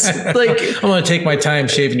 hours, like I'm gonna take my time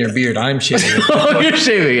shaving your beard. I'm shaving it. Oh, you're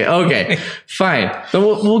shaving it. Okay, fine. Then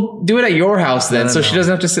we'll do it at your house then, so she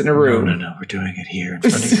doesn't have to sit in a room. No, we're doing it here in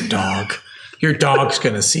front of your dog. Your dog's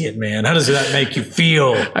gonna see it, man. How does that make you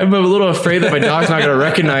feel? I'm a little afraid that my dog's not gonna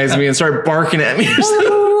recognize me and start barking at me or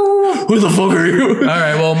something. Who the fuck are you? All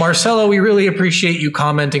right. Well, Marcelo, we really appreciate you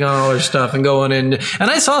commenting on all our stuff and going in. And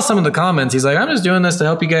I saw some of the comments. He's like, I'm just doing this to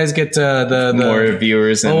help you guys get the more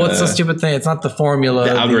viewers. Oh, what's the stupid thing? It's not the formula.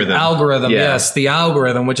 The algorithm. The algorithm. Yeah. Yes, the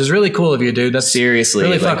algorithm, which is really cool of you, dude. That's seriously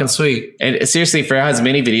really fucking sweet. And seriously, for as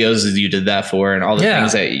many videos as you did that for, and all the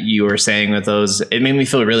things that you were saying with those, it made me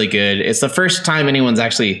feel really good. It's the first time anyone's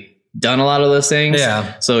actually done a lot of those things.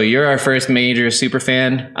 Yeah. So you're our first major super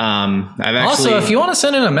fan. Also, if you want to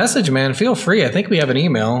send in a message, man, feel free. I think we have an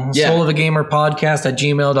email.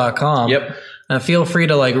 soulofagamerpodcast@gmail.com. Yep. Feel free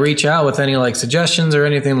to reach out with any suggestions or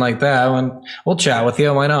anything like that. And we'll chat with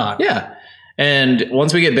you. Why not? Yeah. And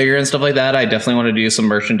once we get bigger and stuff like that, I definitely want to do some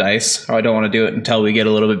merchandise. I don't want to do it until we get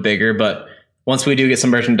a little bit bigger, but once we do get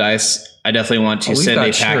some merchandise, I definitely want to send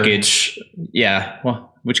a package. Shirts. Yeah. Well,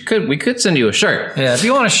 we could send you a shirt. Yeah, if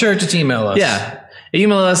you want a shirt, just email us. Yeah.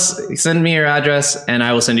 Email us, send me your address, and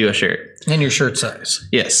I will send you a shirt. And your shirt size.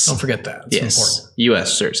 Yes. Don't forget that. It's important.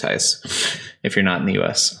 US shirt size. If you're not in the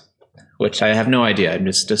US. Which I have no idea. I'm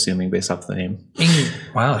just assuming based off the name.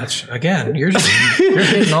 Wow, that's again, you're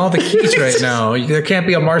hitting all the keys right now. There can't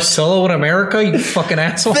be a Marcelo in America, you fucking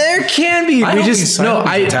asshole. There can be. I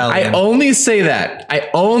only say that.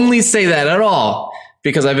 I only say that at all.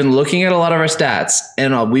 Because I've been looking at a lot of our stats,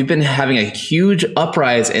 and we've been having a huge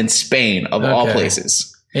uprise in Spain, of all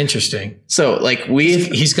places. Interesting. So,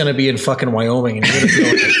 he's going to be in fucking Wyoming, and you're going to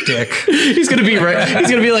feel like a dick. He's going to be He's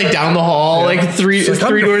going to be down the hall, three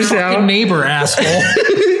doors down. Neighbor, asshole.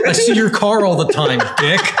 I see your car all the time,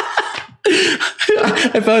 dick.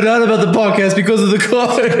 I found out about the podcast because of the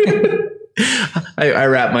car. I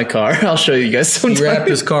wrapped my car. I'll show you guys sometime. He wrapped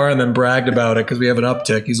his car and then bragged about it because we have an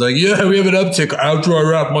uptick. He's like, yeah, we have an uptick after I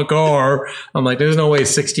wrap my car. I'm like, there's no way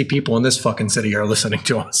 60 people in this fucking city are listening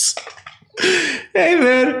to us. Hey,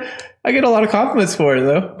 man. I get a lot of compliments for it,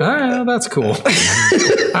 though. All right, well, that's cool. All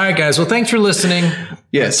right, guys. Well, thanks for listening.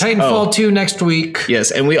 Yes. Titanfall 2 next week.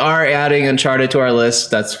 Yes, and we are adding Uncharted to our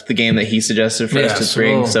list. That's the game that he suggested for us to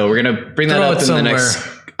bring. So we're going to bring that up in the next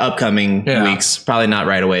upcoming weeks. Probably not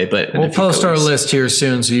right away, but we'll post our list here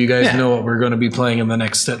soon so you guys know what we're going to be playing in the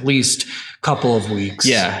next at least couple of weeks.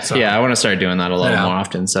 Yeah. I want to start doing that a little more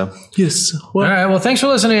often. So, yes. Well, all right. Well, thanks for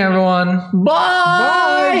listening, everyone.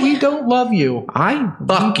 Bye. We don't love you. I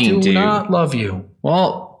fucking do not love you.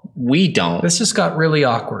 Well, we don't. This just got really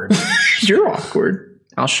awkward. You're awkward.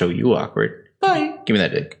 I'll show you awkward. Bye. Give me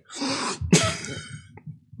that dick.